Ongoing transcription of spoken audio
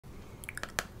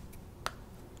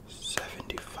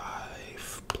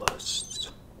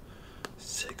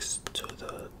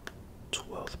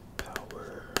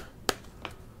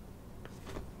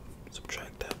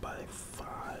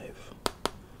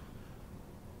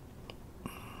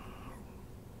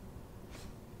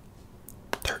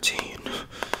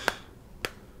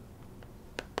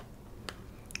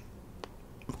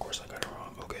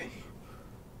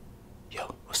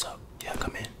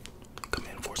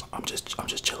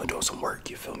chilling doing some work,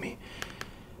 you feel me?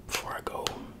 Before I go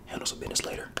handle some business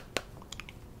later.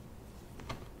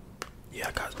 Yeah,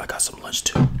 I got some lunch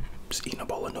too. Just eating a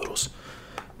bowl of noodles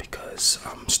because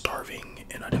I'm starving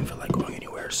and I didn't feel like going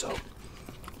anywhere, so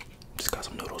just got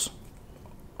some noodles.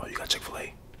 Oh, you got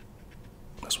Chick-fil-A?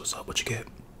 That's what's up. What you get?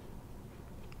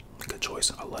 Good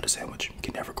choice. I love the sandwich. You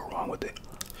can never go wrong with it.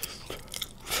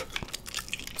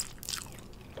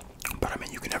 But I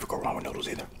mean, you can never go wrong with noodles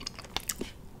either.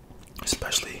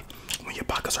 Especially when your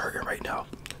pockets are hurting right now.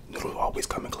 Noodles always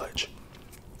come in clutch.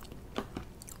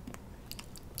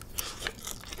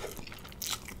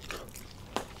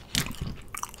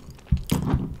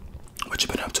 What you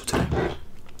been up to today?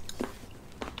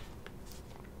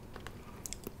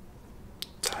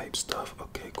 Type stuff.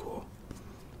 Okay, cool.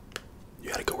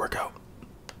 You had a good workout?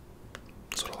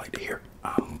 That's what I like to hear.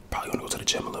 I'm probably gonna go to the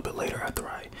gym a little bit later after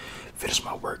I finish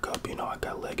my workup. You know, I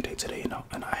got leg day today,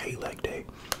 and I hate leg day.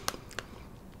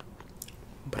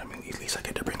 But I mean, at least I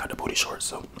get to bring out the booty shorts,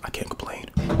 so I can't complain.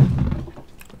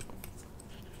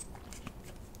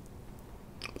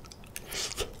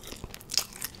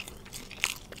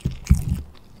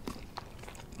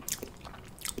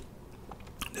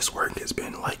 This work has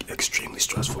been like extremely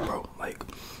stressful, bro. Like,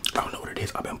 I don't know what it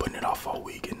is. I've been putting it off all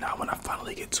week, and now when I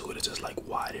finally get to it, it's just like,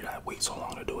 why did I wait so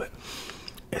long to do it?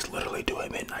 It's literally due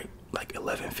at midnight, like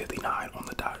 11:59 on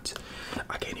the dot.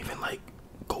 I can't even like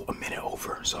go a minute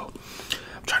over, so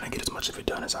I'm trying to get as much of it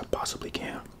done as I possibly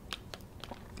can.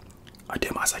 I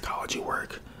did my psychology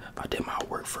work. I did my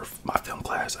work for my film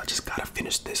class. I just gotta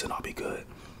finish this and I'll be good.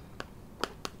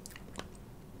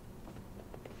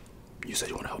 You said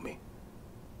you want to help me?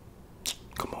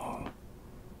 Come on.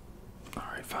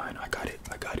 Alright, fine. I got it.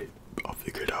 I got it. I'll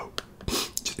figure it out.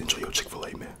 Just enjoy your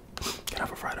Chick-fil-A, man. Can I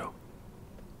have a Frido?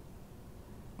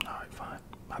 Alright, fine.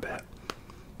 My bad.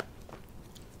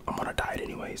 I'm on a diet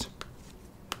anyways.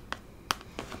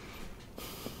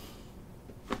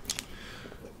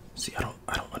 See, I don't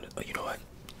you know what?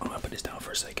 I'm gonna put this down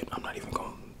for a second. I'm not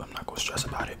gonna stress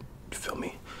about it. You feel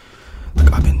me?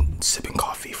 Like, I've been sipping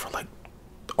coffee for like,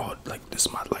 this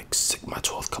is my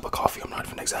 12th cup of coffee. I'm not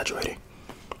even exaggerating.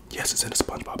 Yes, it's in a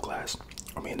SpongeBob glass.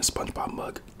 I mean, in a SpongeBob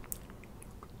mug.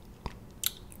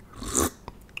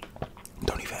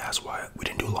 Don't even ask why. We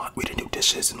didn't do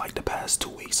dishes in like the past 2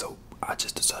 weeks, so I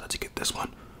just decided to get this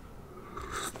one.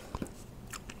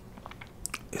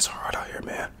 It's hard out here,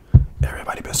 man.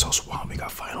 Everybody been so swamped. We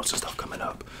got finals and stuff coming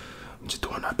up. I'm just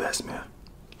doing our best, man.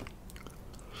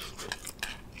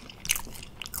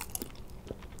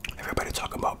 Everybody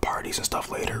talking about parties and stuff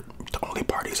later. The only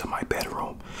party is in my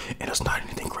bedroom, and it's not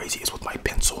anything crazy. It's with my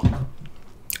pencil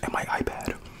and my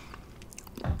iPad.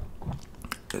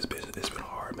 It's been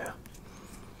hard, man.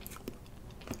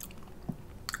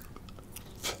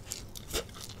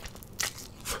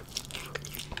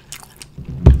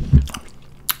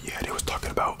 Yeah, they was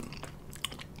talking about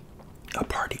a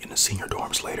party in the senior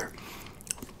dorms later.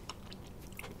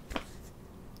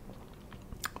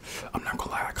 I'm not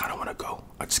gonna lie, I kind of want to go.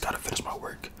 I just gotta finish my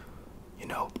work, you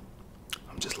know.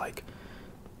 I'm just like,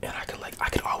 and I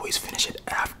could always finish it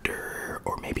after,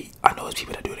 or maybe I know there's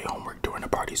people that do their homework during the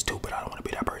parties too, but I don't want to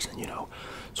be that person, you know.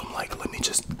 So I'm like, let me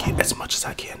just get as much as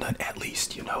I can done at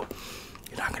least, you know.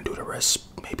 And I can do the rest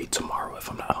maybe tomorrow if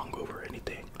I'm not hungover or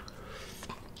anything.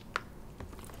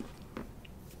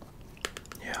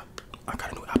 Yeah, I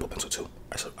got a new Apple Pencil too.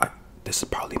 This is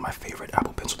probably my favorite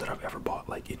Apple Pencil that I've ever bought.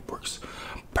 Like, it works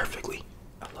perfectly.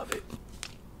 I love it.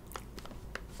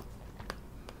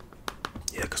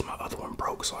 Yeah, because my other one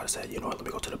broke, so I said, you know what, let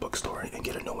me go to the bookstore and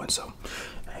get a new one. So,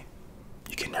 hey,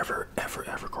 you can never, ever,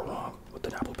 ever go wrong with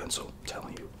an Apple Pencil, I'm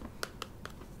telling you.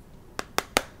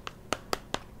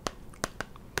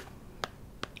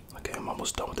 Okay, I'm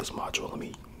almost done with this module. Let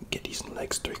me get these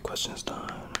next 3 questions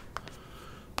done.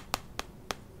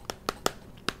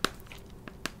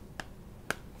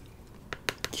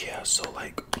 Yeah, so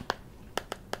like,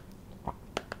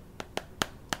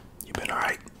 you been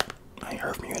alright? I ain't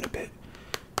heard from you in a bit.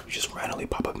 You just randomly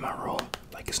pop up in my room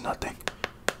like it's nothing.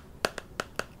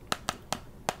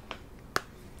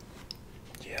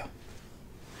 Yeah,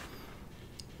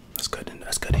 that's good.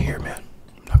 That's good to hear, man.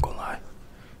 I'm not gonna lie.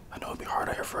 I know it'd be hard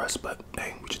out here for us, but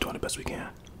hey, we're just doing the best we can.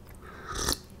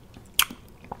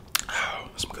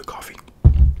 Some good coffee.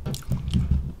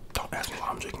 Don't ask me why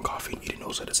I'm drinking coffee and eating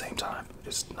those at the same time.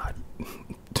 It's not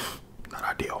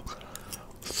ideal.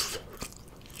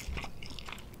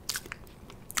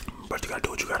 But you gotta do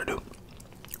what you gotta do.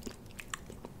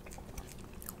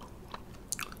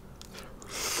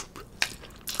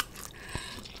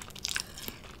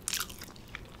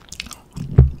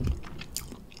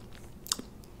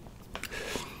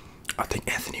 I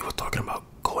think Anthony was talking about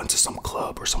going going to some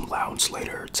club or some lounge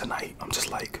later tonight. I'm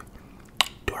just like,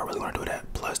 do I really want to do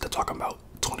that? Plus, they're talking about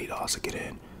 $20 to get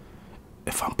in.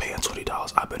 If I'm paying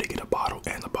 $20, I better get a bottle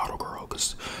and the bottle girl,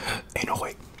 cause ain't no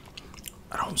way.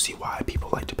 I don't see why people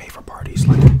like to pay for parties.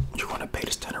 Like, you're gonna pay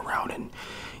to stand around and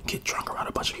get drunk around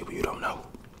a bunch of people you don't know.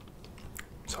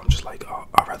 So I'm just like,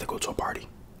 I'd rather go to a party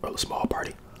or a small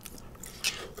party.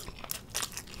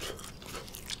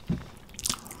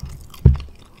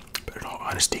 But in all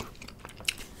honesty,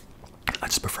 I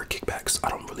just prefer kickbacks. I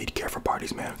don't really care for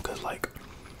parties, man, because like,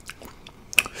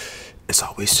 it's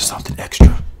always just something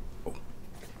extra.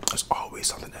 There's always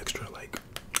something extra. Like,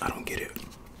 I don't get it.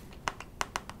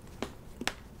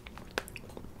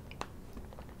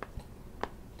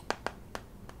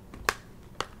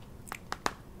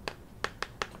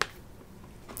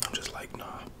 I'm just like,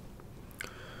 nah.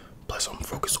 Plus, I'm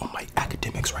focused on my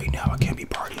academics right now. I can't be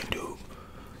partying, dude.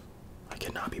 I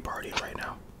cannot be partying right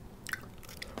now.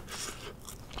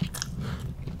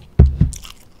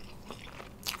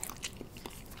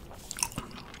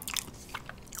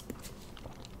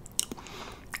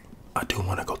 I do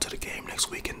want to go to the game next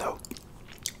weekend, though.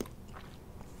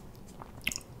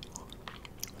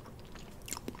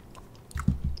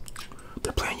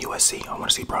 They're playing USC. I want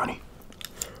to see Bronny.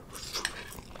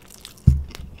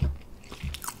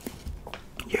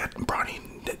 Yeah, Bronny,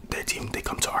 their team, they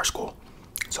come to our school.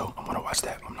 So I'm going to watch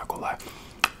that. I'm not going to lie.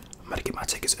 I'm going to get my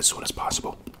tickets as soon as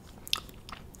possible.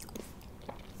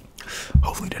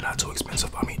 Hopefully they're not too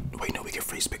expensive. I mean, wait, no, we get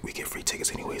free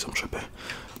tickets anyways. I'm tripping.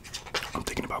 I'm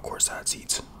thinking about courtside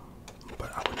seats,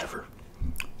 but I would never.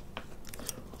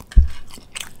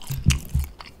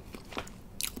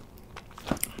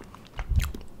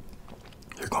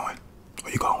 You're going.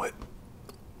 Who you going with?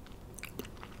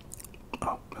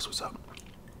 Oh, that's what's up.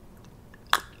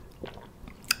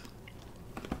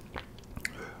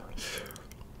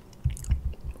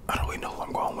 I don't really know who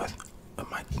I'm going with.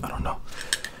 I don't know.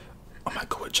 I might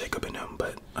go with Jacob and him,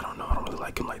 but I don't know. I don't really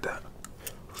like him like that.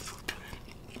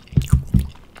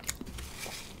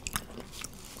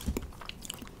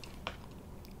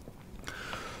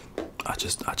 I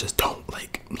just don't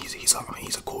like.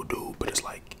 He's a cool dude, but it's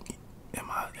like, am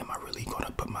I really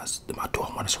gonna do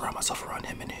I want to surround myself around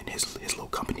him and his little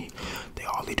company?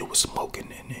 All they do is smoke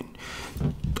and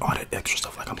all that extra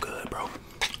stuff. Like, I'm good, bro.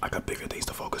 I got bigger things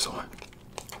to focus on.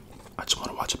 I just want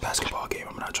to watch a basketball game.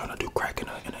 I'm not trying to do crack in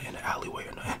an alleyway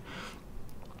or nothing.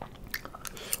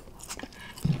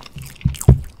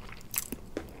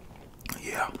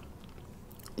 Yeah.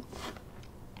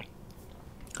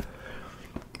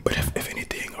 But if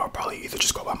anything, I'll probably either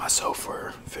just go by myself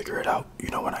or figure it out,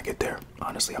 when I get there.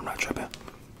 Honestly, I'm not tripping.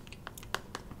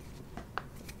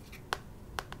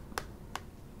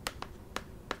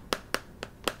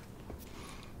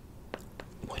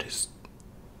 What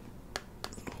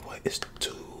is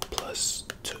 2 plus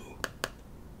 2?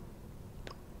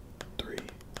 3.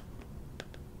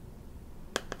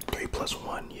 3 plus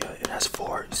 1, yeah, and that's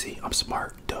 4. See, I'm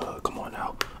smart, duh, come on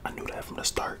now. I knew that from the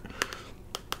start.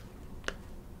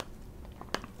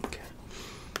 Okay.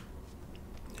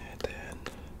 And then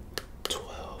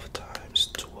 12 times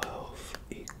 12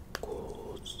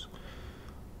 equals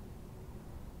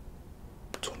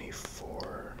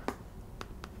 24.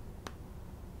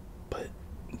 But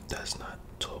that's not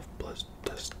 12 plus,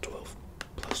 that's 12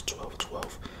 plus 12,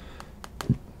 12.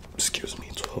 Excuse me,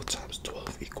 12 times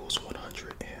 12 equals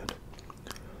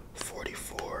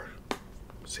 144.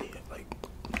 See, like,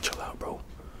 chill out, bro.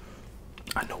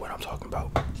 I know what I'm talking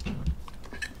about.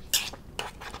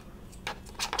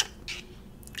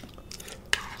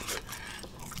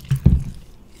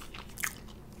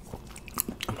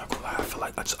 I'm not gonna lie, I feel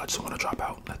like I just want to drop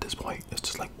out at this point. It's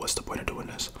just like, what's the point of doing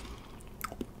this?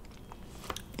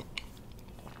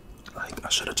 Like, I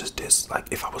should have just did,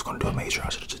 like, if I was gonna do a major, I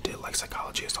should have just did like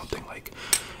psychology or something. Like,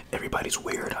 everybody's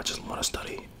weird. I just want to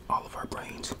study all of our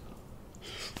brains.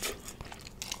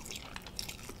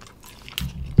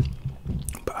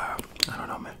 But I don't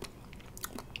know, man.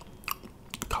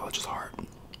 College is hard,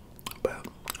 but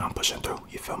I'm pushing through.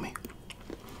 You feel me?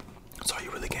 That's all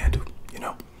you really can do,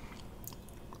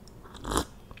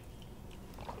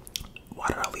 Why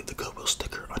did I leave the Goodwill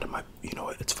sticker under my? You know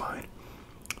what? It's fine.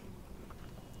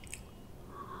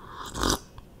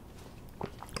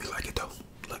 You like it though?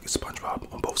 Like, it's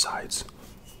SpongeBob on both sides.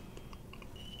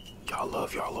 Y'all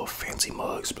love y'all little fancy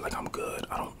mugs, but like, I'm good.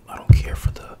 I don't care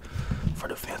for the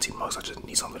fancy mugs. I just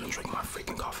need something to drink my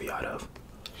freaking coffee out of.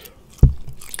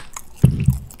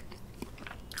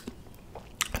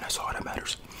 And that's all that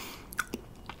matters.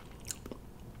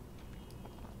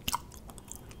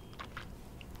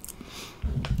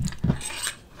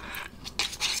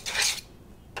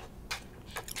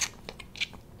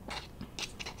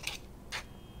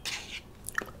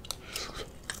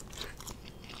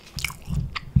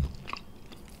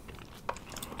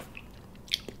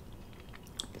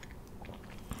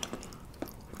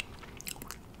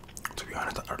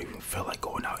 I don't even feel like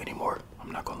going out anymore.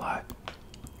 I'm not gonna lie.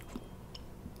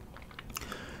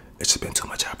 It's just been too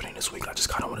much happening this week. I just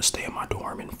kind of want to stay in my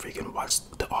dorm and freaking watch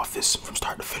The Office from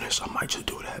start to finish. I might just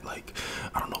do that. Like,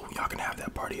 I don't know. Y'all can have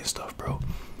that party and stuff, bro.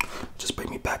 Just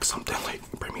bring me back something. Like,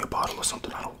 bring me a bottle or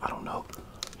something. I don't know.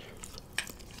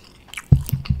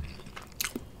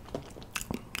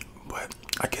 But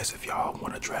I guess if y'all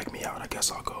want to drag me out, I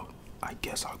guess I'll go. I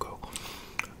guess I'll go.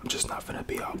 I'm just not gonna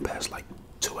be out past like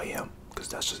 2 a.m. because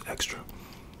that's just extra.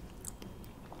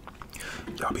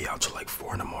 Y'all be out till like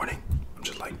 4 in the morning. I'm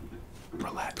just like,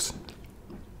 relax.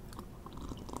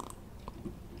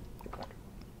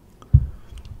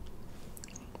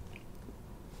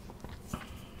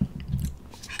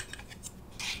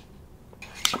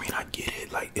 I mean, I get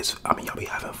it. Like, I mean, y'all be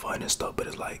having fun and stuff, but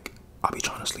it's like, I'll be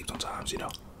trying to sleep sometimes, you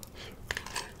know?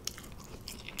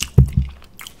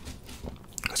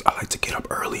 Because I like to get up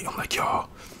early. I'm like, y'all,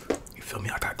 you feel me?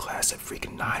 I got class at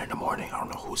freaking 9 in the morning. I don't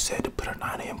know who said to put a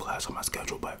 9 a.m. class on my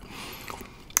schedule, but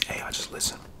hey, I just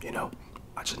listen, you know?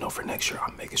 I just know for next year,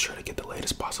 I'm making sure to get the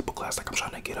latest possible class. Like, I'm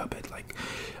trying to get up at, like,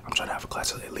 I'm trying to have a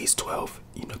class at least 12,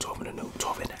 you know, 12 in the noon,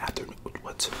 12 in the afternoon.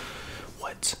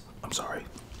 What? I'm sorry.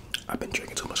 I've been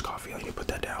drinking too much coffee. I need to put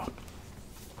that down.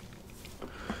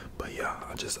 But yeah,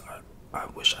 I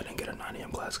wish I didn't get a 9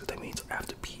 a.m. class because that means I have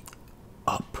to be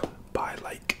up by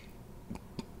like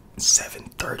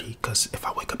 7:30. Because if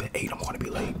I wake up at 8, I'm going to be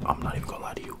late. I'm not even going to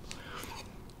lie to you.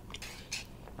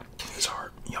 It's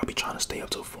hard. Y'all be trying to stay up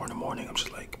till 4 in the morning. I'm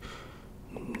just like,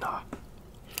 nah.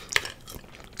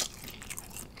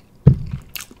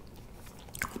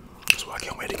 So I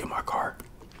can't wait to get my car.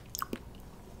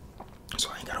 So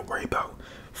I ain't gotta worry about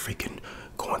freaking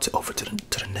going over to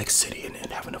the next city and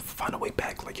having to find a way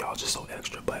back. Like, y'all just so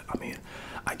extra. But I mean,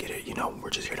 I get it. You know, we're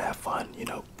just here to have fun. You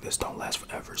know, this don't last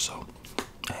forever. So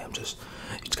hey, you just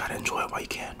gotta enjoy it while you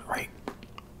can, right?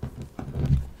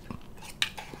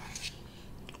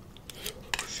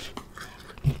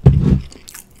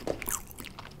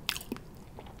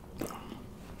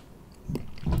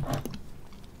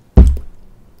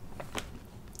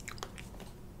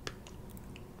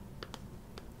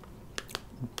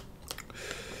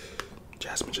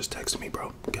 Jasmine just texted me,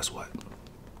 bro. Guess what?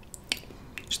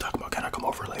 She's talking about, can I come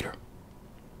over later?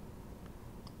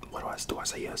 What do I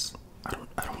say yes? I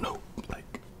don't know.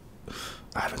 Like,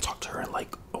 I haven't talked to her in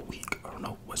like a week. I don't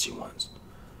know what she wants.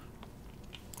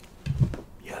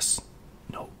 Yes.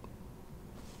 No.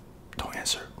 Don't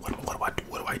answer. What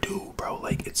do I do, bro?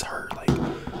 Like, it's her. Like,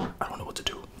 I don't know what to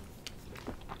do.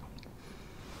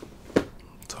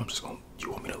 So I'm just gonna, you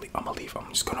want me to leave? I'm gonna leave. I'm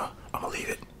gonna leave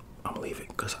it. I'm gonna leave it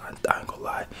because I ain't gonna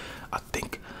lie. I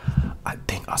think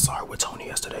I saw her with Tony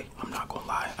yesterday. I'm not gonna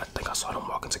lie. I think I saw them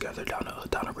walking together down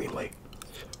the Greenway.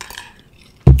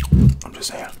 I'm just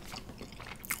saying.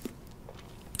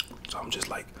 So I'm just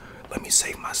like, let me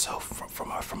save myself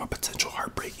from a potential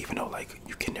heartbreak. Even though, like,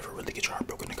 you can never really get your heart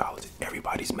broken in college.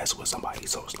 Everybody's messing with somebody,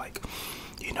 so it's like,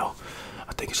 you know,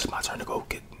 I think it's just my turn to go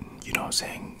get, you know what I'm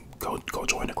saying, go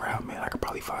join the crowd, man. I could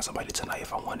probably find somebody tonight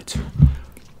if I wanted to.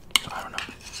 I don't know.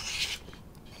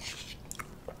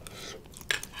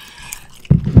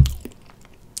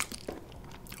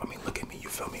 I mean, look at me, you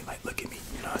feel me? Like, look at me,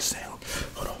 you know what I'm saying?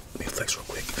 Hold on, let me flex real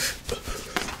quick.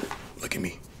 Look at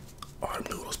me. All them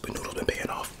noodles been paying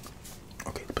off.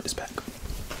 Okay, put this back.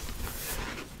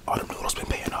 All them noodles been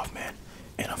paying off, man.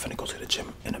 And I'm finna go to the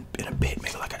gym in a bit,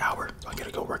 maybe like an hour. I'm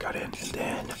gonna go work out in, and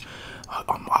then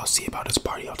I'll see about this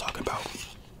party I'll talk about.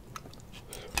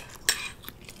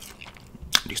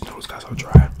 These noodles, guys, are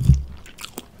dry.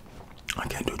 I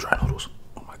can't do dry noodles.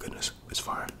 Oh my goodness, it's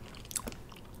fine.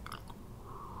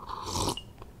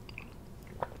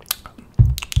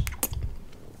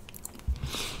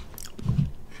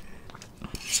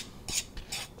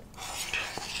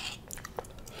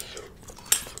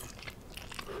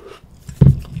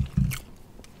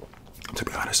 To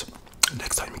be honest,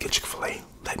 next time you get Chick-fil-A,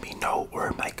 let me know.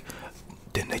 Or like,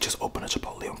 didn't they just open a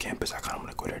Chipotle on campus? I kind of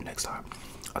want to go there next time.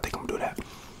 I think I'm gonna do that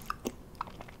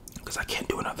because I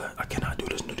cannot do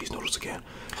these noodles again.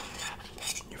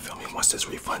 You feel me? Once this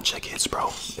refund check hits, bro,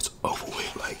 it's over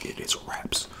with. Like, it's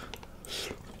wraps.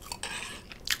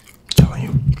 I'm telling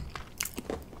you,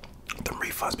 the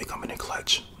refunds be coming in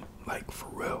clutch, like, for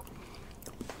real.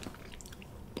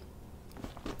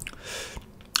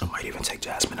 I might even take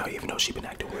Jasmine out, even though she been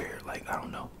acting weird. Like, I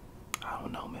don't know,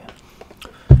 man.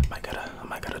 I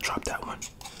might gotta drop that one.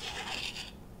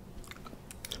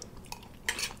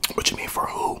 What you mean, for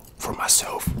who? For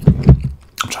myself.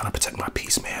 I'm trying to protect my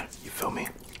peace, man. You feel me?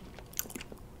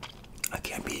 I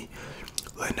can't be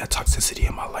letting that toxicity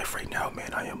in my life right now,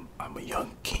 man. I'm a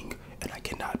young king and I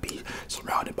cannot be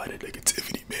surrounded by the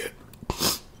negativity, man.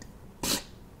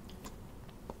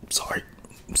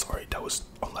 I'm sorry, that was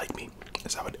unlike me.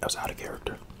 That was out of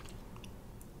character.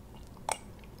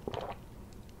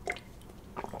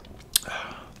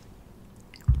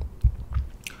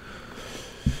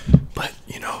 But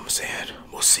you know what I'm saying?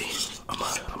 We'll see.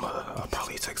 I'll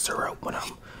probably text her out when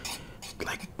I'm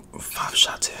like 5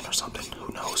 shots in or something.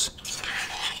 Who knows?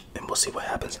 And we'll see what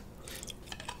happens.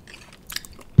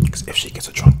 Because if she gets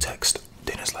a drunk text,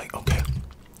 then it's like, okay.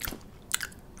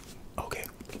 Okay.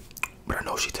 But I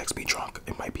know if she texts me drunk,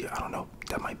 it might be, I don't know.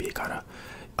 That might be kind of,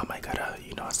 I might gotta,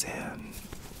 you know what I'm saying?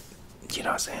 You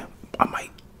know what I'm saying?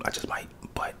 I just might,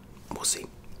 but we'll see.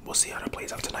 We'll see how that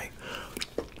plays out tonight.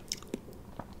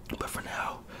 But for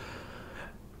now,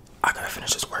 I gotta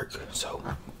finish this work. So,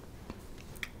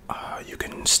 you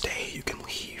can stay, you can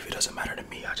leave. It doesn't matter to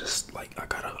me. I just like I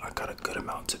got a good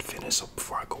amount to finish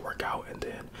before I go work out, and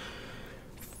then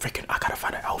freaking I gotta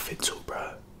find an outfit too,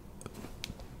 bruh.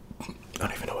 I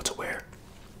don't even know what to wear.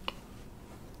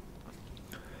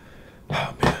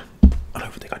 Oh man, I don't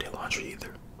even think I did laundry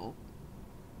either. Oh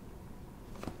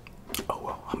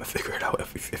well, I'm gonna figure it out.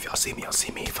 If y'all see me, y'all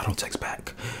see me. If I don't text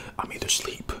back, I'm either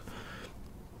asleep,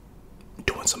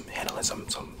 doing handling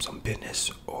some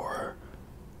business, or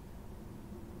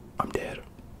I'm dead.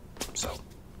 So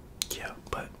yeah,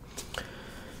 but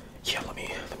yeah, let me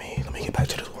get back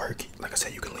to this work. Like I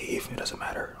said, you can leave. It doesn't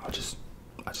matter. I just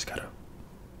gotta.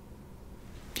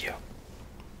 Yeah.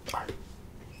 All right.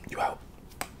 You out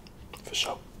for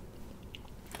sure.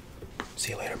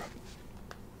 See you later, bro.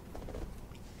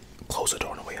 Close the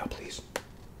door on the way out, please.